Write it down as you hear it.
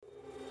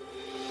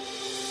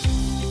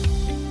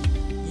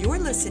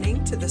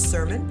listening to the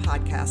Sermon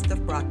Podcast of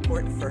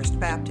Brockport First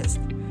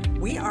Baptist.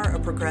 We are a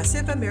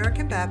progressive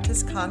American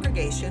Baptist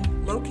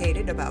congregation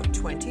located about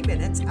 20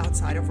 minutes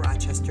outside of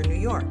Rochester, New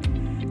York.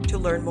 To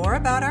learn more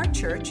about our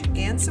church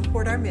and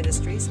support our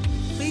ministries,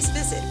 please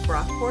visit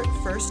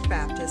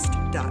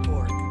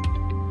brockportfirstbaptist.org.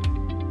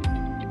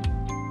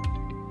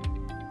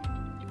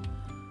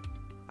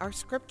 Our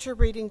scripture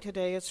reading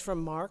today is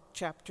from Mark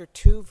chapter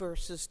 2,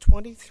 verses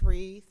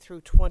 23 through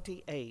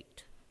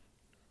 28.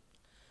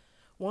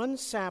 One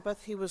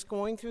Sabbath he was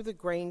going through the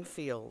grain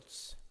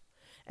fields,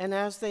 and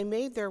as they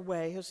made their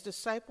way, his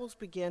disciples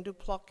began to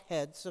pluck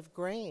heads of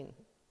grain.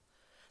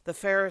 The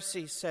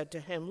Pharisees said to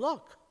him,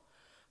 "Look,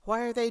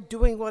 why are they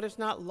doing what is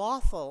not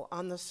lawful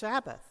on the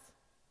Sabbath?"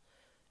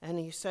 And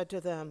he said to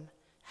them,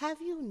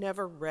 "Have you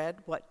never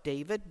read what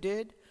David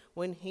did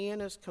when he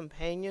and his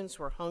companions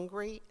were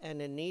hungry and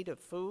in need of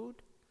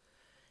food?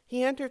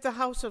 He entered the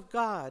house of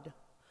God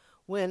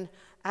when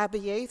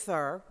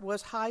Abiathar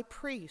was high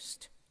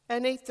priest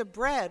and ate the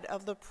bread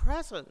of the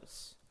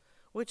presence,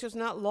 which is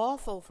not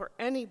lawful for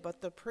any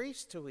but the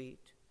priest to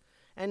eat,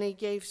 and he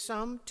gave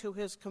some to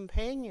his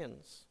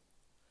companions."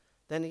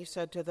 Then he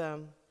said to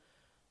them,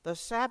 "The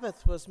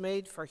Sabbath was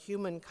made for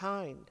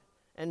humankind,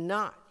 and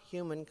not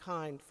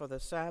humankind for the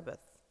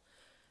Sabbath.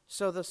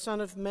 So the Son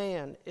of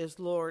Man is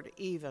Lord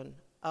even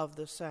of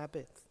the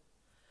Sabbath."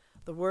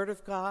 The word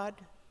of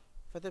God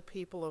for the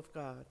people of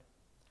God.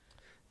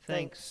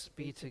 Thanks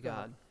be to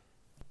God.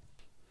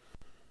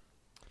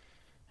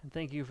 And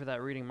thank you for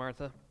that reading,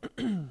 Martha.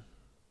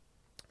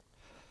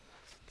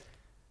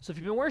 So if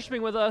you've been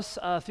worshiping with us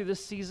through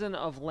this season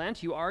of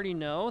Lent, you already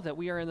know that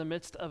we are in the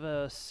midst of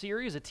a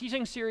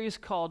teaching series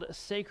called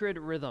Sacred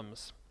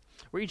Rhythms,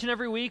 where each and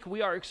every week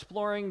we are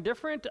exploring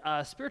different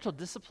spiritual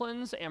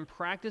disciplines and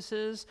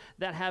practices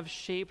that have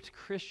shaped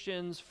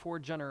Christians for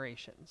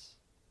generations.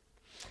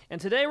 And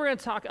today we're going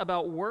to talk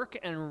about work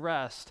and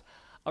rest,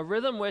 a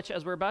rhythm which,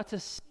 as we're about to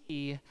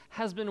see,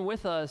 has been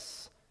with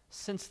us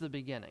since the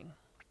beginning.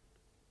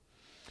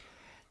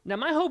 Now,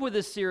 my hope with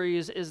this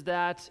series is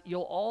that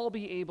you'll all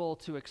be able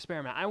to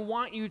experiment. I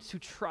want you to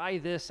try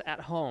this at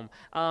home,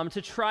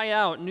 to try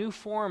out new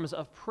forms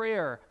of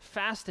prayer,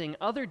 fasting,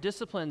 other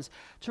disciplines,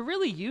 to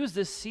really use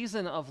this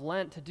season of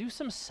Lent to do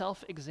some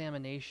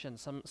self-examination,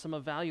 some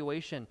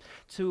evaluation,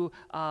 to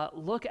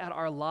look at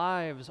our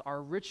lives,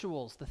 our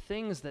rituals, the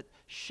things that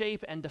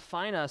shape and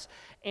define us,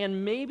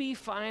 and maybe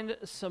find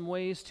some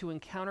ways to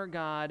encounter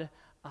God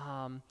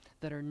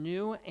that are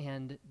new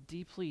and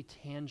deeply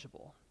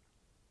tangible.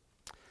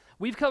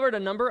 We've covered a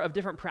number of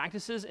different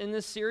practices in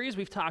this series.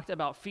 We've talked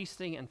about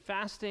feasting and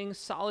fasting,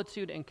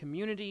 solitude and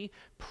community,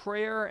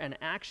 prayer and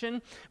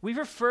action. We've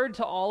referred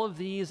to all of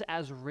these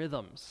as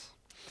rhythms.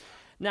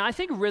 Now, I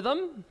think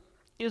rhythm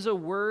is a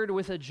word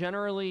with a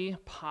generally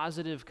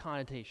positive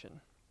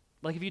connotation.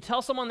 Like if you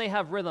tell someone they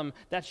have rhythm,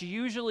 that's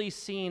usually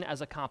seen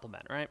as a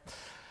compliment, right?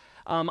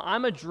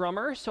 I'm a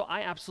drummer, so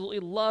I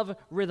absolutely love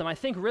rhythm. I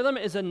think rhythm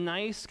is a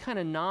nice kind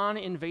of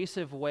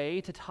non-invasive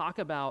way to talk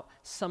about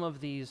some of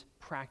these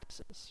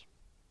practices.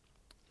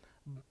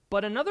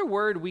 But another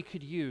word we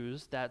could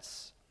use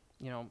that's,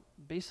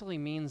 basically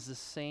means the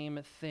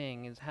same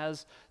thing, it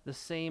has the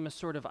same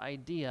sort of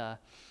idea,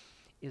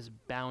 is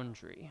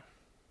boundary.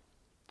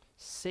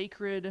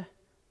 Sacred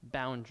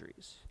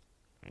boundaries.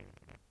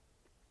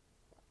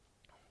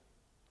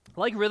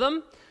 Like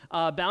rhythm,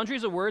 boundary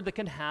is a word that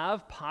can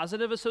have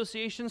positive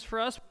associations for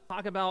us. We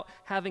talk about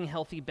having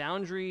healthy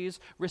boundaries,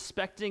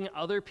 respecting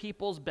other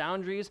people's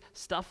boundaries,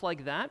 stuff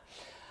like that.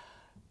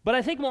 But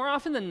I think more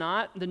often than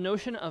not, the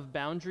notion of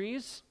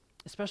boundaries,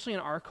 especially in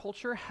our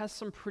culture, has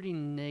some pretty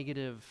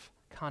negative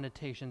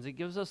connotations. It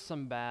gives us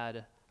some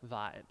bad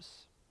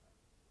vibes.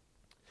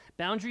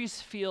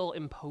 Boundaries feel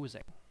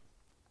imposing,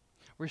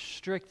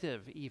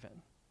 restrictive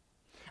even.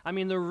 I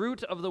mean, the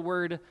root of the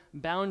word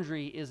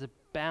boundary is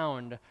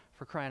bound,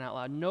 for crying out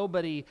loud.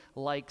 Nobody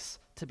likes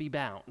to be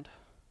bound.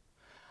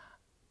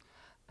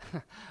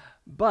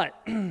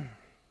 But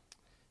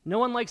no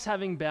one likes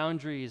having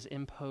boundaries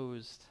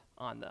imposed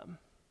on them.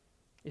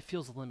 It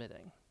feels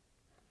limiting.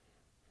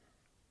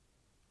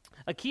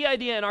 A key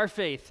idea in our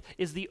faith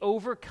is the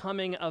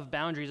overcoming of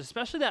boundaries,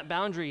 especially that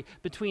boundary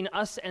between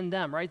us and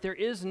them, right? There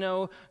is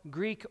no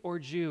Greek or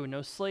Jew,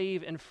 no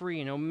slave and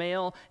free, no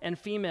male and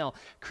female.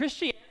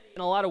 Christianity,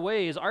 in a lot of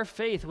ways, our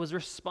faith was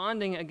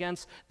responding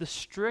against the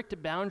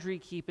strict boundary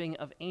keeping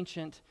of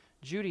ancient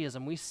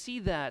Judaism. We see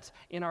that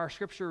in our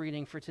scripture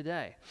reading for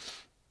today.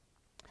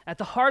 At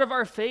the heart of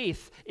our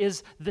faith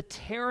is the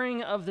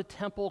tearing of the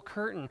temple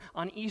curtain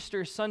on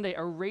Easter Sunday,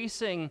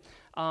 erasing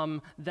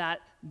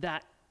that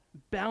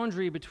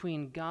boundary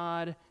between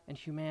God and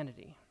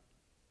humanity.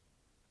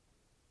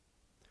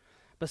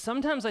 But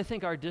sometimes I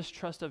think our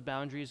distrust of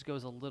boundaries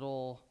goes a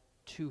little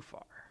too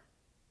far.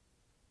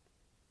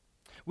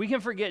 We can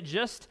forget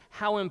just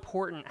how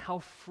important, how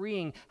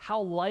freeing,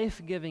 how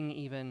life-giving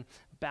even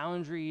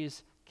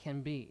boundaries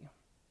can be.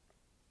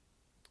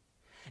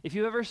 If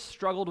you've ever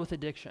struggled with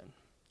addiction,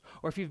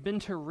 or if you've been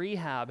to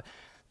rehab,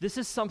 this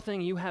is something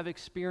you have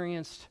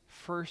experienced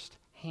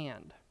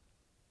firsthand.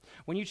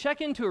 When you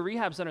check into a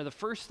rehab center, the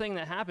first thing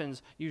that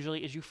happens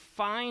usually is you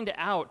find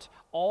out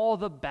all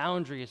the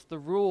boundaries, the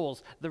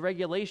rules, the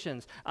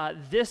regulations.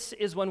 This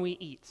is when we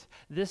eat.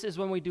 This is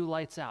when we do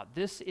lights out.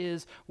 This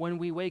is when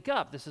we wake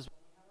up. This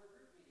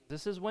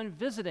is when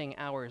visiting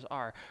hours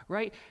are,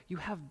 right? You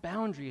have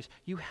boundaries.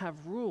 You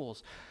have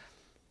rules.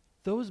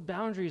 Those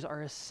boundaries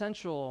are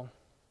essential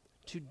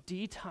to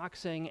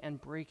detoxing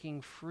and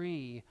breaking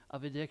free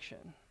of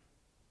addiction.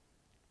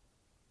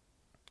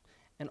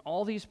 And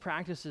all these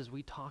practices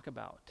we talk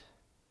about,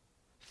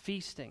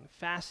 feasting,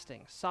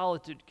 fasting,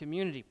 solitude,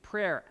 community,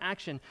 prayer,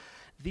 action,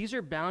 these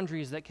are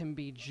boundaries that can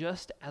be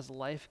just as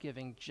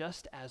life-giving,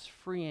 just as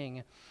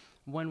freeing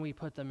when we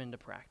put them into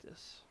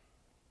practice.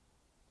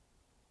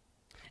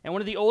 And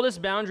one of the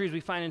oldest boundaries we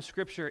find in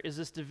Scripture is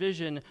this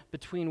division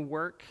between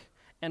work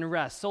and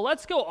rest. So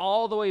let's go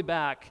all the way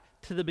back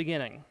to the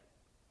beginning.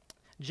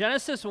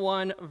 Genesis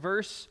 1,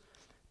 verse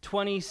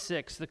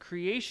 26, the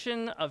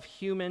creation of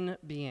human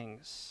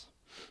beings.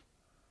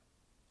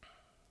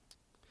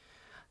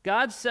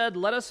 God said,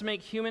 "Let us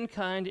make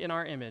humankind in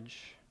our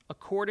image,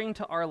 according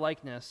to our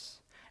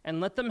likeness, and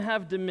let them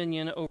have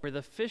dominion over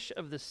the fish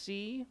of the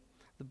sea,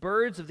 the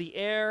birds of the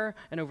air,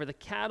 and over the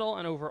cattle,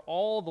 and over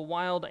all the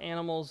wild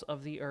animals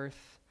of the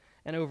earth,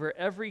 and over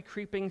every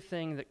creeping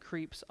thing that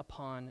creeps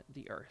upon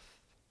the earth."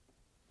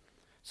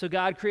 So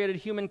God created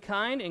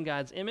humankind in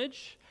God's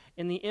image.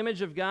 In the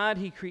image of God,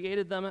 he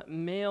created them,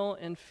 male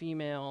and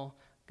female.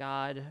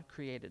 God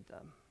created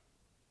them.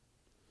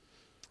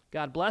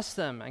 God blessed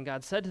them, and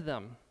God said to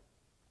them,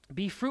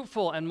 "Be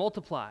fruitful and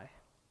multiply.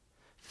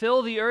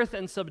 Fill the earth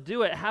and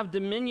subdue it. Have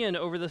dominion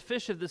over the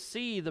fish of the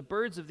sea, the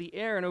birds of the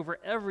air, and over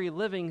every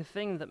living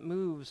thing that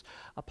moves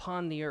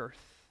upon the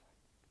earth."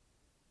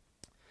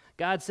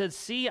 God said,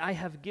 "See, I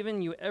have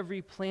given you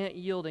every plant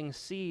yielding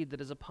seed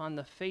that is upon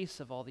the face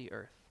of all the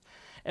earth.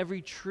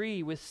 Every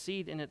tree with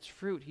seed in its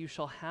fruit, you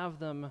shall have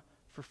them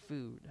for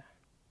food.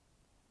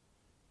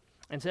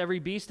 And to every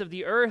beast of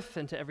the earth,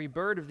 and to every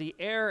bird of the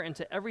air, and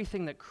to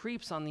everything that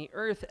creeps on the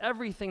earth,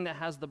 everything that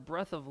has the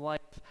breath of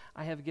life,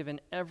 I have given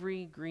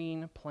every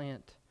green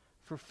plant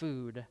for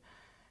food."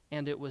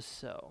 And it was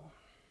so.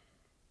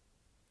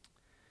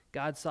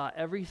 God saw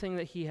everything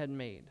that he had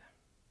made,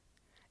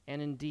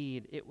 and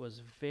indeed it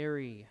was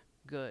very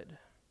good.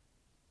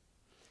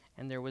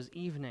 And there was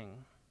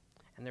evening,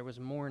 and there was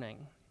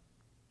morning,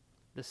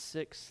 the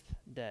sixth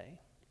day.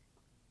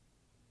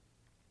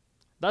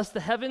 Thus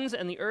the heavens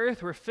and the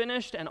earth were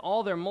finished, and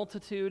all their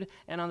multitude.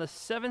 And on the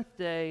seventh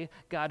day,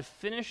 God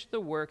finished the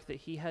work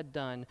that he had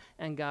done,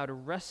 and God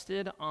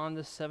rested on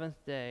the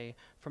seventh day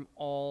from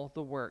all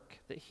the work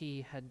that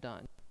he had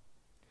done.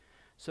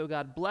 So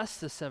God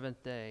blessed the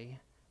seventh day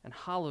and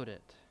hallowed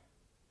it,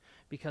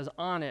 because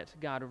on it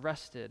God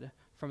rested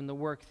from the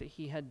work that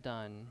he had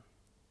done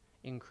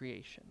in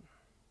creation.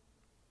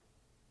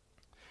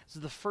 This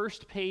is the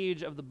first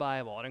page of the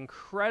Bible, an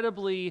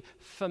incredibly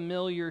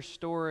familiar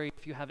story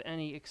if you have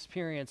any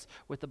experience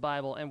with the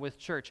Bible and with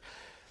church.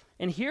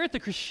 And here at the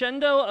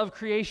crescendo of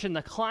creation,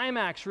 the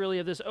climax really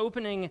of this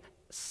opening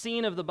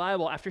scene of the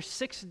Bible, after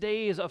 6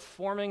 days of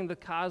forming the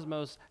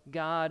cosmos,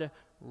 God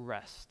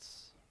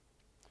rests.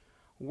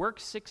 Work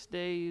 6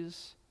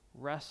 days,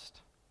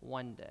 rest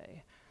 1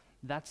 day.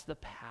 That's the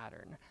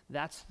pattern.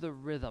 That's the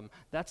rhythm.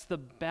 That's the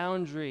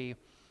boundary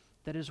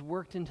that is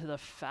worked into the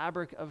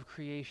fabric of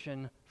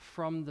creation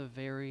from the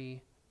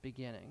very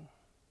beginning.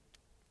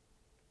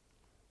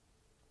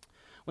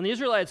 When the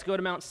Israelites go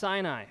to Mount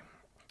Sinai,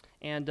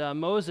 and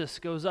Moses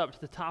goes up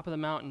to the top of the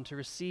mountain to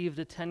receive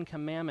the 10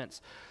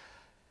 Commandments,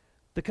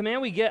 the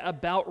command we get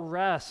about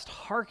rest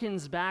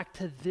harkens back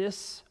to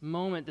this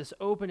moment, this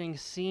opening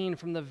scene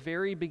from the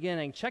very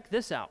beginning. Check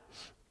this out.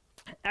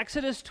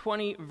 Exodus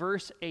 20,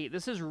 verse 8.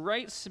 This is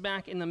right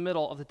smack in the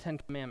middle of the 10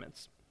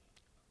 Commandments.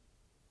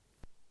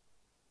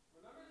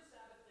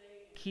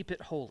 Keep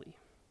it holy.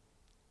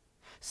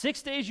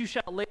 6 days you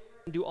shall labor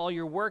and do all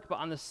your work,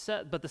 but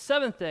the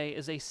seventh day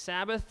is a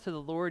Sabbath to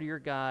the Lord your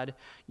God.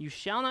 You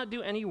shall not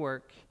do any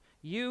work,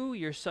 you,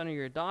 your son or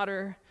your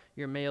daughter,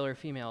 your male or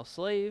female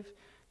slave,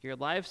 your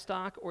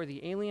livestock, or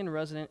the alien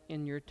resident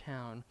in your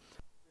town.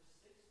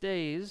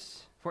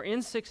 For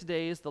in 6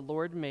 days the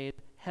Lord made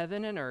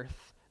heaven and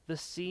earth, the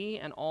sea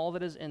and all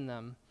that is in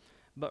them,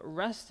 but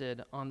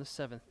rested on the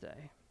seventh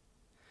day.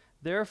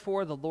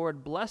 Therefore the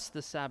Lord blessed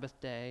the Sabbath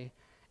day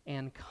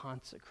and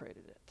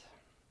consecrated it.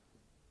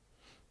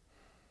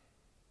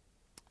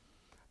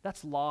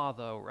 That's law,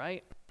 though,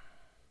 right?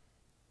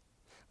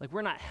 Like,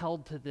 we're not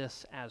held to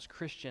this as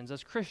Christians.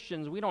 As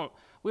Christians, we don't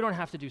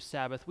have to do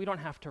Sabbath. We don't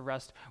have to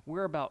rest.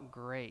 We're about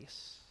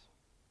grace.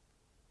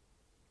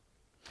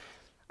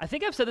 I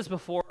think I've said this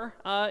before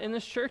in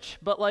this church,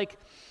 but like,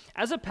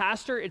 as a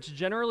pastor, it's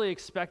generally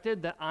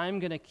expected that I'm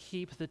going to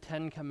keep the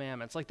 10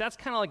 Commandments. Like, that's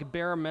kind of like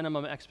bare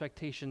minimum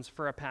expectations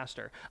for a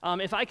pastor.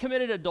 If I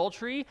committed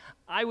adultery,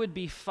 I would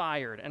be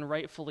fired, and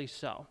rightfully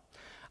so.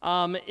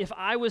 If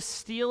I was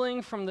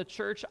stealing from the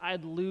church,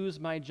 I'd lose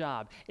my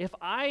job. If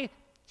I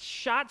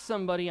shot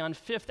somebody on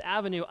Fifth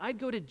Avenue, I'd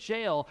go to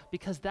jail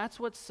because that's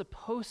what's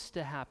supposed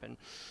to happen.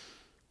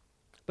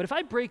 But if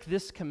I break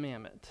this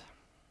commandment,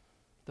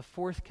 the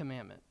fourth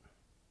commandment,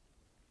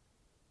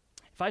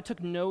 if I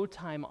took no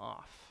time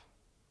off,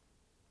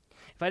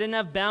 if I didn't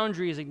have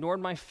boundaries, ignored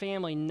my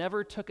family,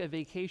 never took a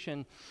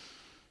vacation,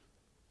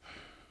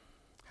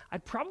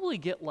 I'd probably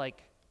get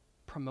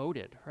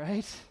promoted,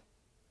 right?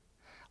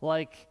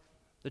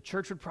 The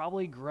church would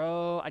probably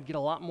grow. I'd get a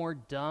lot more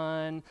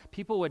done.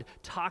 People would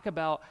talk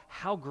about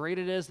how great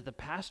it is that the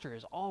pastor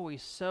is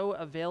always so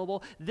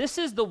available. This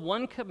is the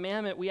one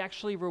commandment we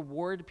actually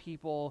reward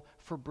people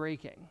for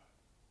breaking.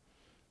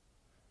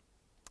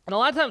 And a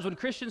lot of times when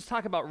Christians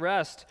talk about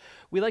rest,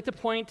 we like to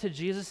point to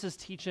Jesus'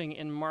 teaching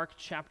in Mark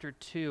chapter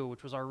 2,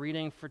 which was our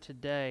reading for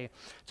today,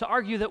 to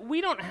argue that we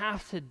don't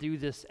have to do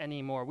this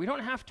anymore. We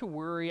don't have to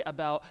worry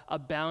about a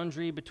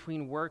boundary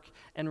between work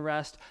and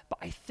rest, but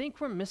I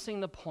think we're missing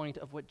the point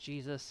of what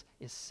Jesus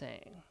is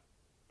saying.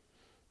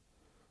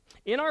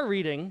 In our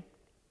reading,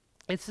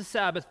 it's the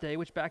Sabbath day,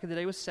 which back in the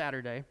day was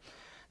Saturday,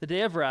 the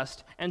day of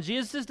rest, and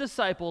Jesus'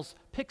 disciples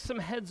pick some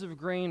heads of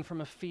grain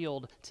from a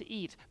field to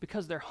eat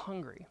because they're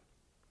hungry.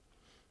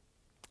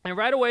 And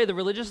right away, the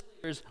religious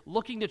leaders,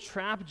 looking to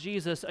trap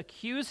Jesus,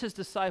 accuse his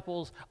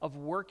disciples of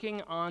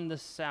working on the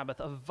Sabbath,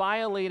 of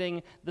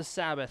violating the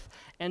Sabbath.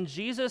 And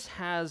Jesus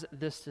has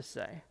this to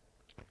say: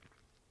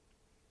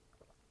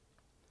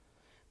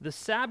 "The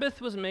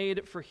Sabbath was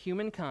made for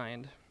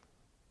humankind,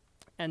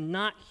 and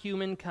not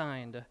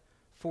humankind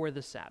for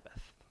the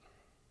Sabbath."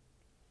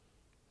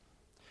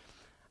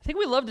 I think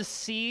we love to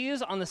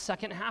seize on the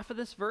second half of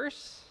this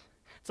verse.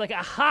 It's like,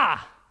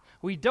 aha!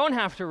 We don't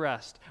have to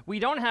rest. We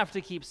don't have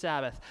to keep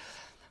Sabbath.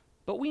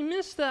 But we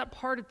miss that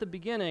part at the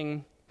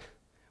beginning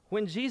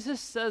when Jesus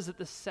says that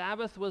the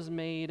Sabbath was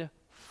made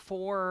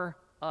for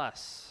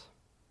us.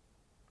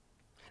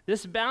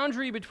 This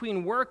boundary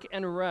between work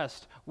and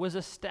rest was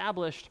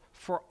established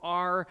for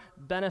our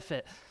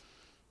benefit.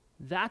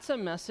 That's a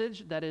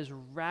message that is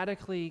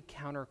radically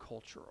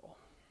countercultural.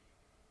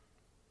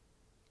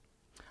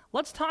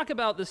 Let's talk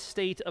about the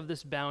state of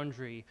this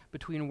boundary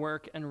between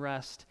work and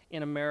rest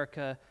in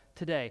America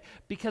today,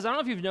 because I don't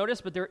know if you've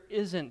noticed, but there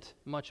isn't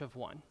much of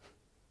one.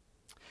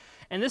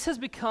 And this has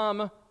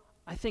become,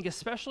 I think,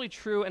 especially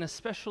true and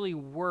especially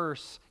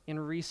worse in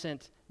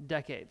recent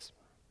decades.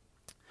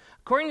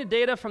 According to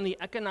data from the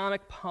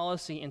Economic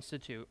Policy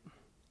Institute,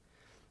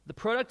 the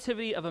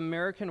productivity of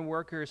American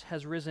workers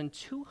has risen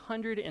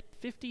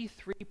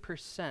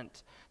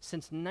 253%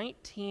 since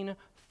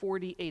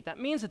 1948. That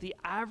means that the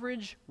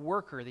average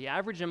worker, the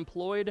average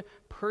employed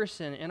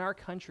person in our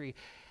country,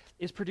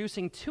 is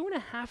producing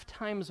 2.5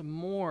 times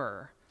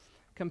more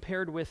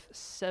compared with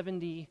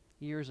 70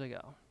 years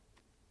ago.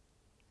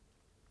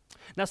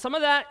 Now, some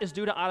of that is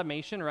due to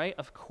automation, right?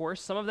 Of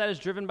course. Some of that is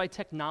driven by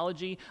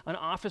technology. An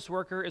office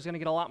worker is going to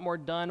get a lot more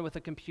done with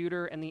a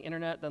computer and the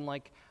internet than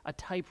a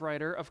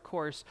typewriter, of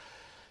course.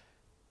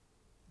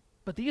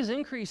 But these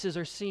increases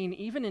are seen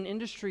even in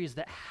industries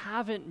that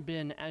haven't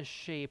been as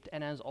shaped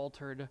and as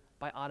altered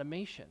by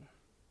automation.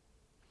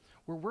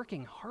 We're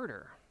working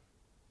harder.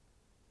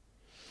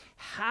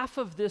 Half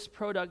of this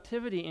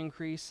productivity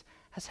increase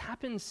has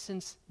happened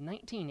since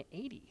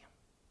 1980.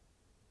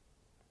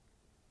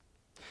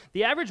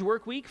 The average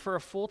work week for a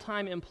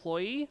full-time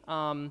employee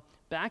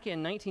back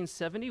in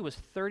 1970 was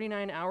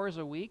 39 hours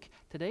a week.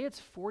 Today it's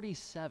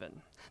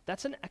 47.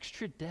 That's an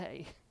extra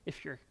day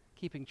if you're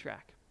keeping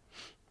track.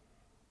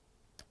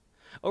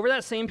 Over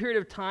that same period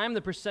of time,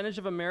 the percentage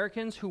of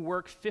Americans who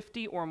work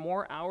 50 or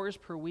more hours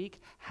per week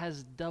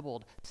has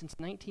doubled since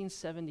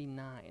 1970,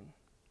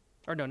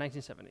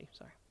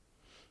 sorry.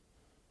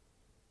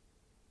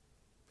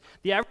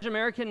 The average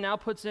American now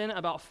puts in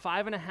about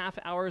 5.5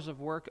 hours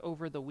of work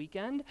over the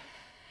weekend.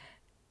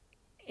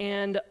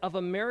 And of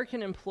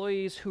American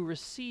employees who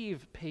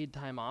receive paid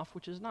time off,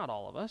 which is not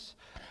all of us,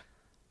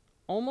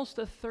 almost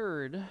a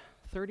third,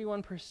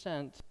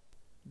 31%,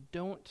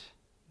 don't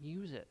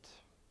use it.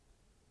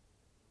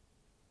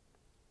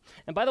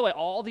 And by the way,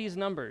 all these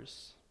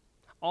numbers,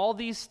 all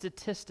these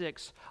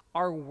statistics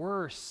are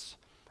worse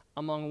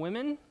among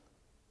women,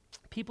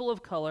 people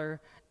of color,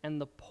 and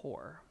the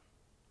poor.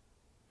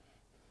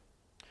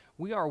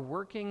 We are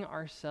working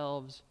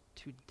ourselves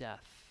to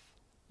death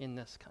in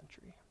this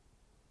country.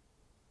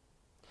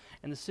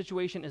 And the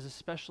situation is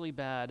especially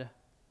bad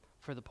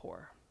for the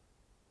poor.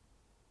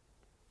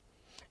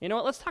 You know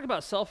what? Let's talk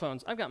about cell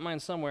phones. I've got mine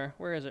somewhere.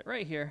 Where is it?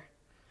 Right here.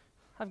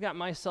 I've got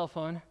my cell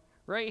phone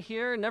right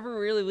here. Never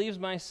really leaves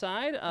my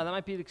side. That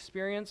might be an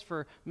experience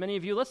for many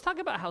of you. Let's talk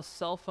about how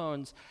cell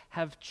phones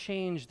have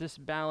changed this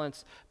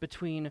balance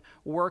between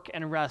work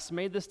and rest,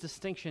 made this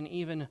distinction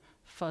even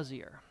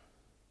fuzzier.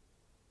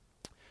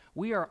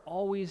 We are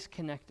always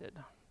connected,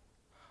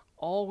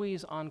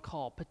 always on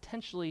call,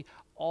 potentially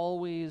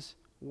always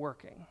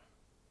working.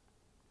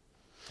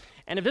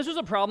 And if this was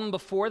a problem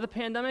before the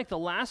pandemic, the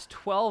last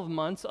 12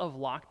 months of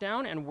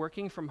lockdown and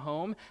working from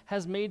home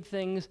has made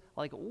things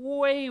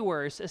way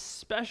worse,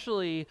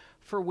 especially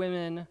for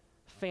women,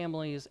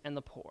 families, and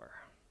the poor.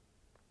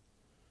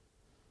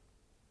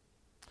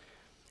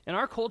 In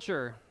our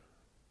culture,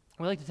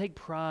 we like to take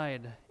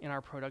pride in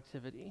our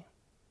productivity.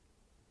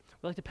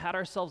 We like to pat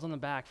ourselves on the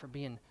back for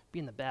being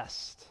the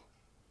best.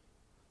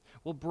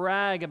 We'll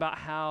brag about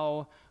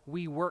how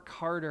we work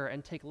harder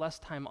and take less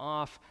time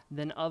off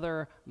than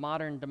other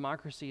modern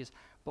democracies.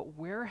 But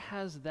where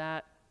has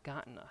that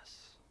gotten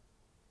us?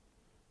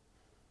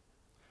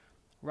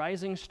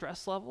 Rising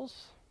stress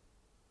levels,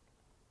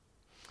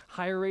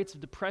 higher rates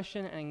of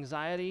depression and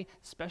anxiety,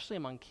 especially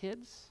among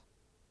kids.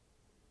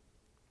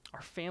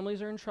 Our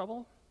families are in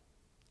trouble.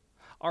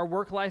 Our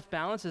work-life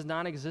balance is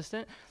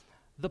non-existent.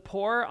 The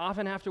poor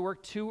often have to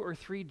work 2 or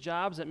 3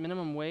 jobs at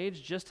minimum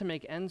wage just to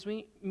make ends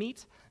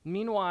meet.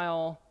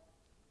 Meanwhile,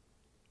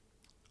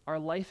 our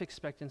life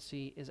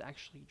expectancy is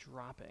actually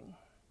dropping.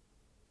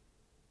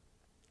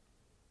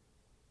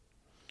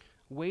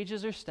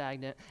 Wages are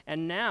stagnant,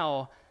 and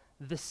now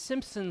the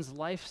Simpsons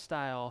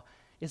lifestyle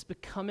is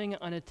becoming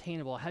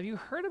unattainable. Have you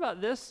heard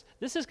about this?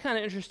 This is kind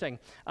of interesting.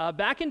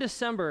 Back in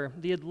December,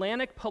 The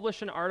Atlantic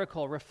published an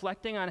article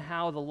reflecting on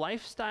how the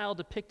lifestyle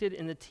depicted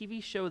in the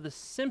TV show The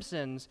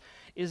Simpsons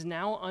is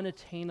now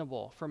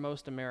unattainable for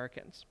most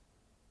Americans.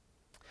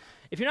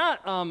 If you're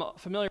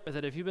not familiar with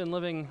it, if you've been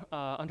living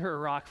under a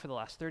rock for the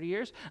last 30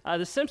 years,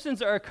 the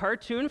Simpsons are a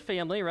cartoon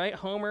family, right?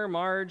 Homer,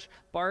 Marge,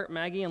 Bart,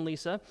 Maggie, and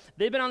Lisa.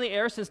 They've been on the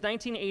air since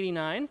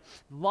 1989,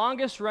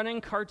 longest running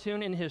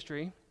cartoon in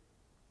history.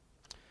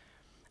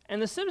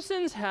 And the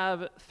Simpsons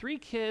have 3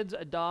 kids,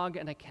 a dog,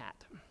 and a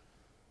cat.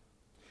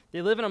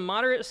 They live in a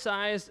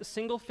moderate-sized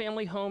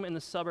single-family home in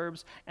the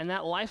suburbs, and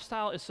that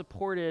lifestyle is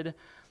supported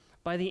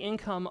by the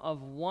income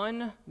of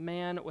one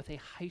man with a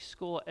high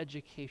school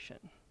education.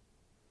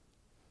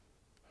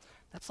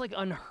 That's like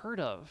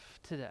unheard of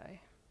today,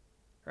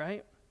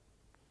 right?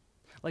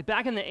 Like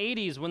back in the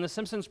 80s when The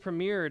Simpsons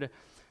premiered,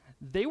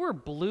 they were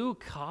blue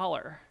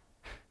collar,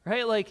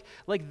 right?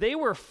 Like they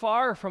were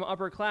far from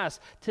upper class.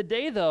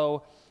 Today,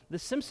 though, The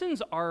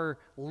Simpsons are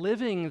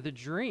living the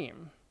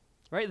dream,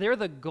 right? They're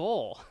the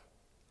goal.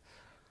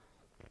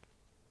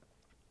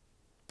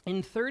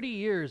 In 30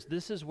 years,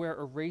 this is where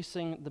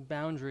erasing the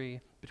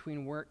boundary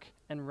between work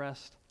and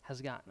rest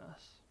has gotten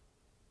us.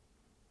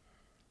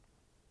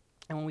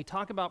 And when we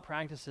talk about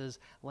practices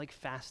like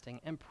fasting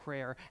and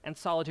prayer and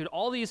solitude,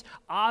 all these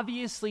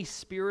obviously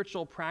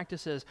spiritual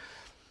practices,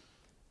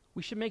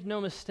 we should make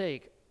no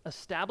mistake,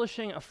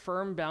 establishing a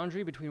firm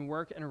boundary between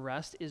work and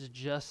rest is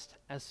just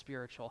as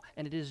spiritual,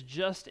 and it is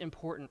just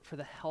important for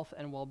the health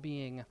and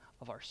well-being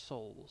of our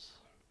souls.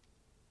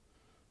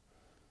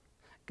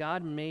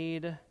 God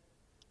made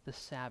the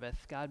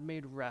Sabbath, God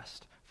made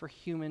rest for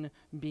human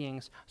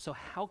beings, so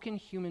how can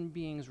human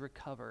beings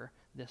recover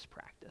this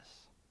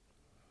practice?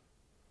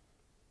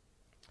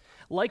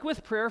 Like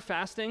with prayer,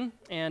 fasting,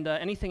 and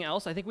anything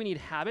else, I think we need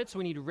habits,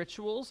 we need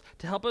rituals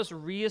to help us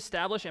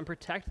reestablish and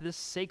protect this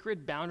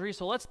sacred boundary.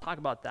 So let's talk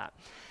about that.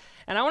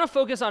 And I want to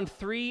focus on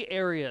 3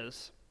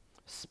 areas: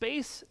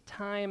 space,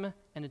 time,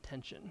 and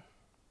attention.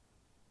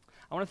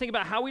 I want to think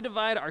about how we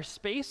divide our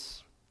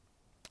space,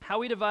 how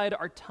we divide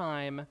our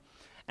time,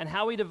 and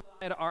how we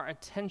divide our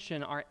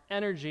attention, our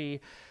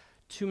energy,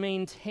 to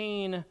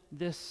maintain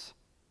this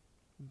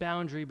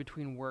boundary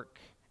between work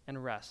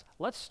and rest.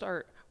 Let's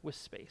start with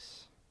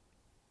space.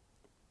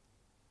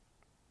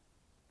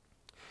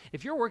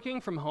 If you're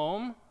working from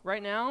home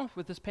right now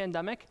with this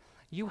pandemic,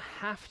 you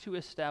have to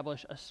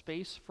establish a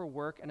space for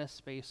work and a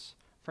space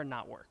for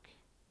not work.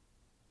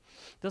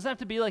 It doesn't have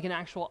to be like an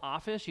actual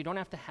office. You don't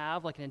have to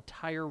have like an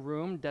entire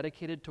room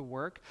dedicated to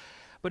work.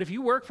 But if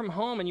you work from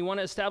home and you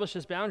want to establish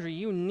this boundary,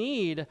 you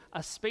need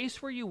a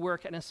space where you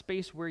work and a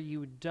space where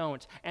you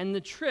don't. And the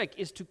trick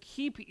is to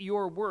keep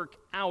your work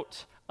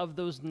out of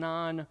those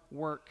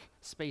non-work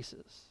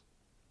spaces.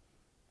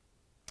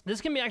 This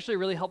can be actually a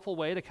really helpful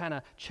way to kind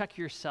of check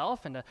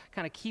yourself and to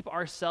kind of keep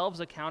ourselves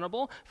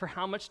accountable for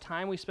how much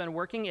time we spend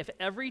working. If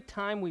every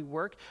time we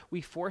work, we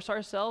force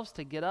ourselves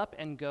to get up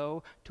and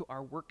go to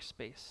our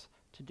workspace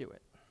to do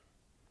it.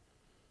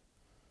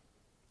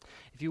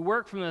 If you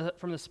work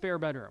from the spare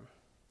bedroom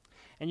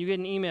and you get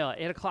an email at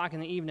 8 o'clock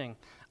in the evening,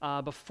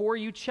 before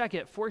you check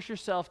it, force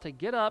yourself to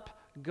get up,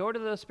 go to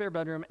the spare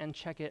bedroom, and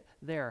check it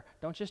there.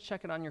 Don't just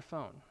check it on your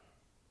phone.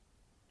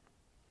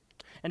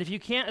 And if you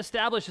can't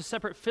establish a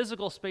separate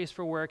physical space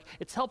for work,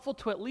 it's helpful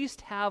to at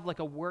least have like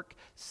a work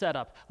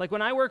setup. Like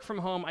when I work from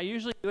home, I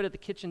usually do it at the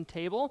kitchen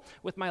table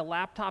with my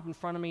laptop in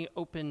front of me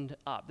opened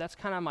up. That's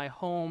kind of my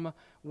home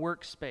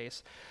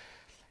workspace.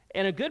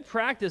 And a good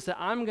practice that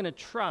I'm going to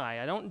try,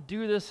 I don't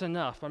do this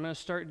enough, but I'm going to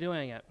start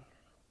doing it,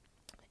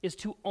 is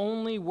to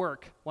only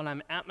work when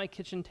I'm at my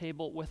kitchen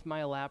table with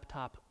my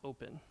laptop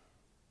open.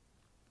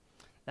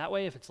 That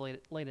way, if it's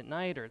late at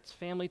night or it's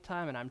family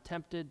time and I'm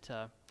tempted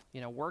to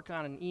work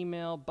on an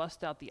email,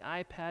 bust out the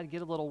iPad,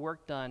 get a little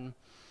work done,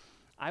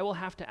 I will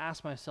have to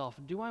ask myself,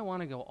 do I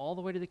want to go all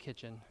the way to the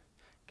kitchen,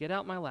 get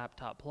out my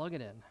laptop, plug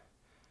it in,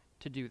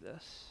 to do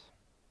this?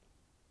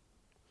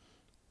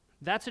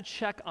 That's a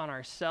check on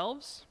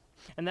ourselves,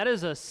 and that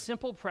is a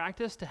simple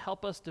practice to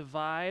help us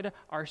divide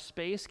our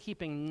space,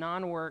 keeping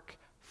non-work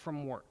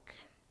from work.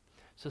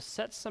 So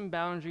set some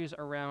boundaries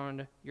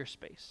around your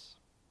space.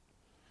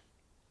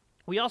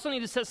 We also need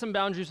to set some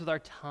boundaries with our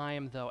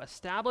time, though.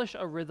 Establish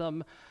a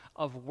rhythm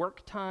of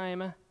work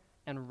time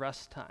and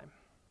rest time.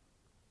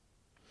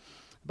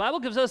 The Bible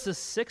gives us this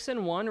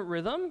 6-in-1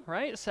 rhythm,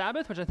 right?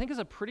 Sabbath, which I think is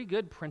a pretty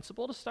good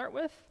principle to start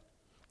with.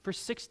 For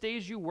 6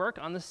 days you work,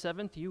 on the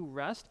 7th you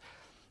rest.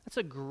 That's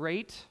a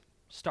great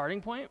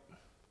starting point.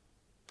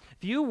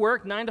 If you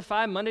work 9 to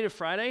 5, Monday to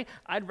Friday,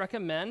 I'd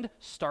recommend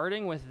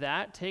starting with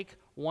that. Take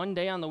one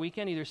day on the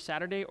weekend, either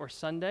Saturday or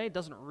Sunday,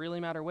 doesn't really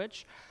matter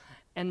which,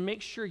 and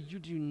make sure you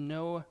do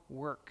no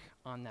work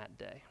on that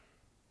day.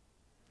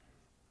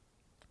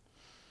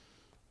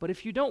 But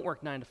if you don't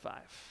work 9 to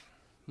 5,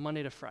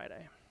 Monday to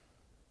Friday,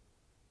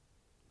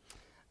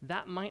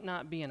 that might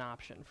not be an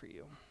option for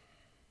you.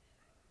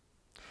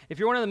 If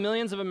you're one of the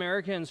millions of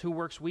Americans who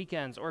works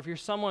weekends, or if you're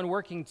someone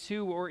working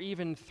 2 or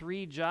even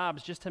 3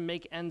 jobs just to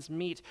make ends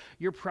meet,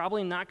 you're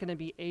probably not going to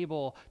be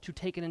able to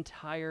take an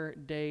entire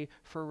day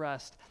for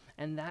rest,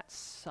 and that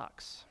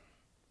sucks.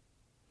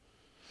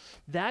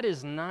 That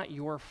is not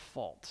your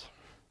fault,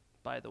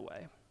 by the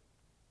way.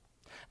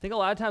 I think a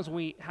lot of times when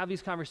we have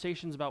these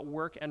conversations about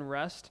work and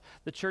rest,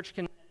 the church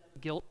can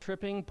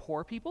guilt-tripping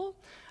poor people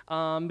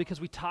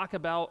because we talk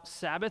about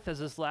Sabbath as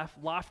this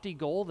lofty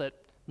goal that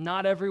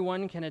not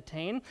everyone can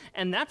attain,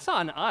 and that's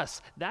on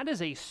us. That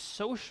is a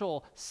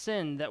social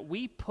sin that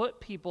we put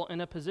people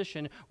in a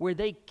position where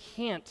they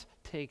can't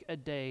take a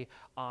day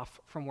off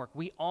from work.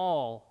 We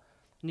all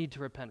need to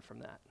repent from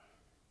that.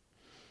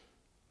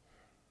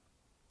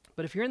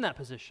 But if you're in that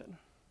position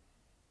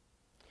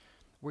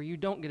where you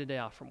don't get a day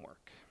off from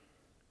work,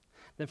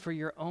 then for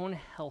your own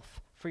health,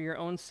 for your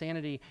own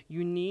sanity,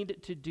 you need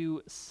to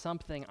do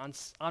something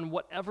on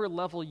whatever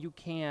level you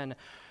can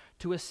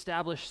to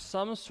establish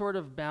some sort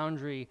of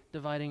boundary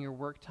dividing your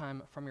work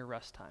time from your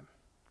rest time.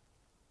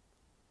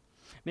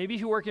 Maybe if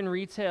you work in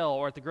retail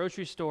or at the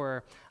grocery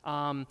store,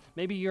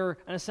 maybe you're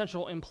an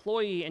essential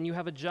employee and you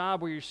have a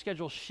job where your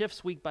schedule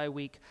shifts week by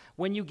week.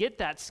 When you get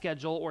that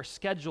schedule or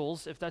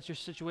schedules, if that's your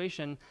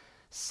situation,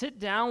 sit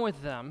down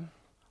with them,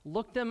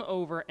 look them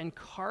over, and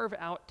carve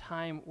out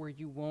time where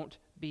you won't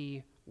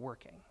be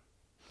working.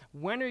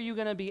 When are you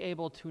going to be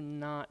able to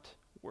not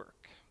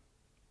work?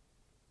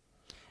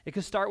 It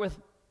could start with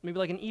maybe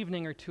like an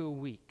evening or 2 a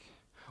week.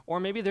 Or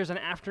maybe there's an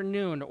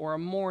afternoon or a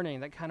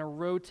morning that kind of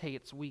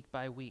rotates week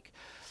by week.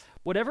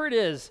 Whatever it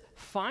is,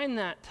 find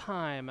that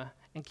time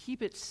and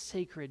keep it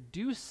sacred.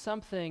 Do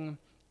something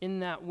in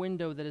that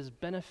window that is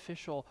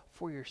beneficial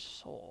for your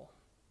soul.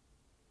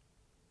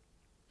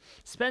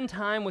 Spend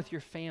time with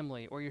your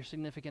family or your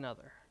significant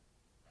other.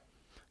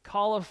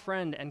 Call a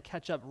friend and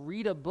catch up.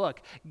 Read a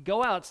book.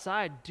 Go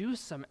outside. Do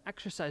some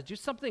exercise. Do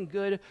something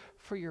good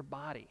for your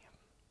body.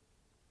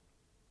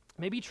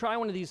 Maybe try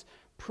one of these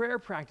prayer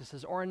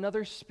practices or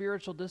another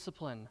spiritual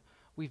discipline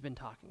we've been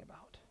talking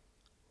about.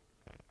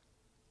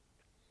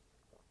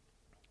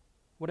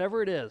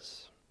 Whatever it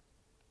is,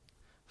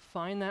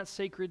 find that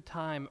sacred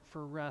time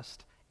for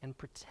rest and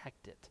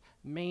protect it.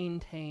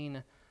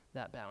 Maintain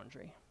that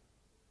boundary.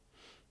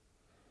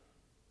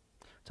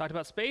 We talked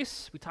about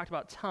space, we talked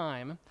about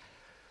time,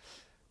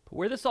 but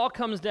where this all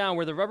comes down,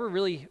 where the rubber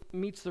really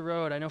meets the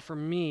road, I know for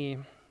me,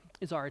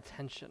 is our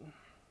attention,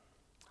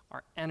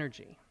 our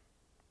energy.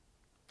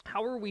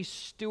 How are we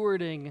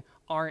stewarding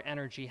our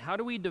energy? How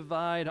do we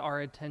divide our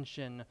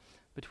attention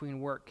between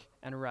work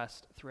and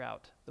rest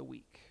throughout the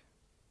week?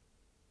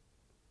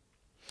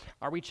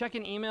 Are we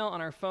checking email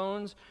on our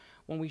phones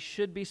when we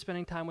should be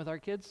spending time with our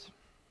kids?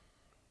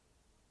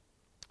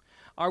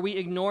 Are we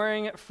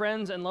ignoring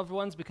friends and loved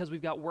ones because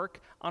we've got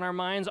work on our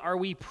minds? Are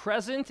we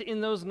present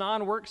in those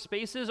non-work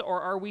spaces,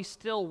 or are we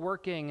still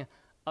working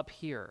up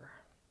here?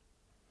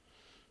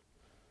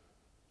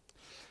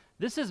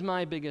 This is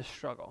my biggest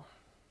struggle.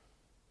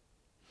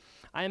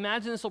 I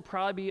imagine this will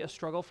probably be a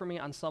struggle for me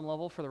on some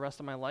level for the rest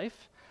of my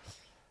life.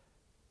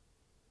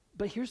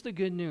 But here's the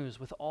good news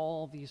with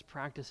all these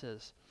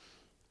practices.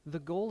 The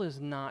goal is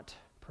not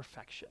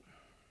perfection.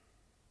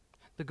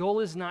 The goal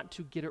is not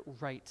to get it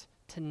right,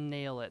 to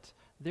nail it.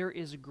 There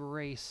is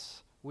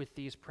grace with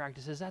these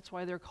practices. That's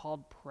why they're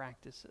called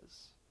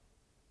practices.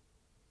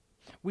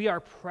 We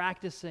are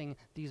practicing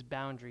these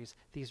boundaries,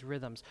 these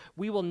rhythms.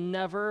 We will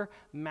never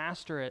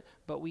master it,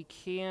 but we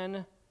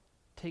can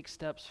take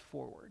steps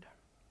forward.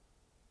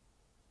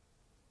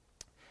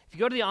 If you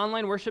go to the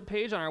online worship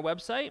page on our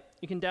website,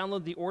 you can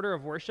download the order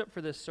of worship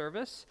for this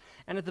service.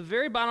 And at the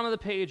very bottom of the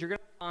page, you're going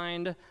to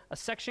find a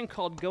section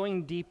called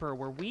Going Deeper,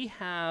 where we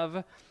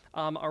have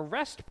a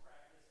rest practice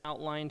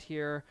outlined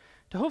here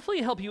to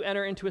hopefully help you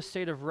enter into a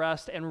state of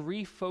rest and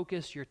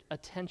refocus your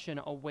attention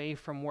away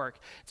from work.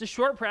 It's a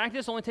short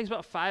practice, only takes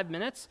about 5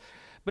 minutes,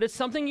 but it's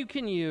something you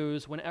can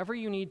use whenever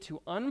you need to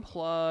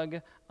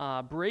unplug,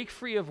 break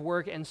free of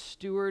work, and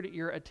steward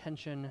your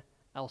attention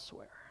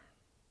elsewhere.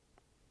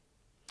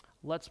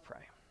 Let's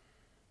pray.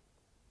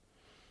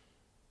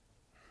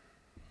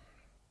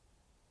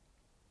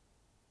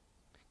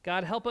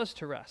 God, help us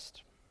to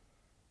rest.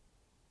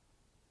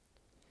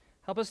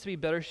 Help us to be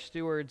better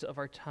stewards of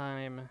our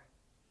time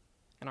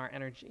and our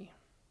energy.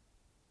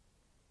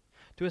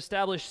 to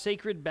establish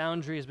sacred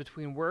boundaries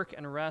between work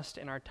and rest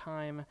in our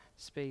time,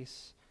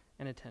 space,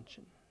 and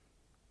attention.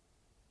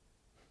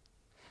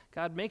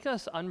 God, make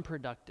us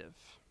unproductive,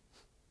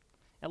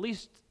 at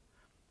least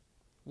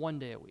one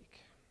day a week.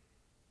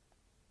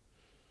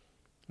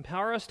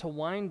 Empower us to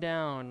wind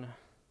down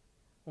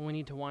when we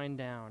need to wind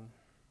down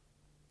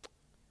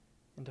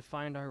and to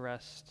find our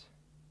rest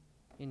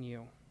in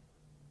you.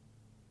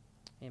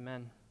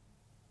 Amen.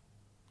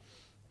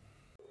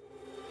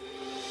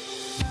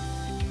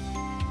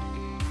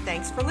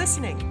 Thanks for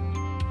listening.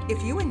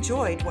 If you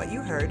enjoyed what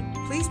you heard,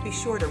 please be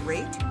sure to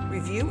rate,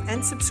 review,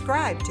 and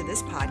subscribe to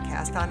this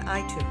podcast on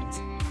iTunes.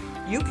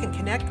 You can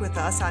connect with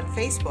us on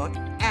Facebook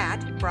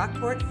at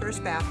Brockport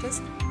First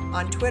Baptist,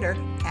 on Twitter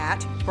at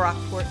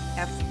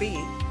BrockportFB,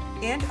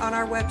 and on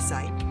our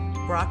website,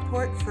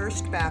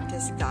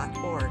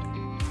 brockportfirstbaptist.org.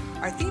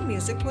 Our theme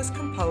music was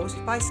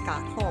composed by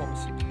Scott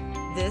Holmes.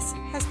 This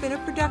has been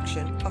a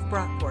production of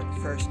Brockport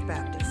First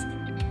Baptist.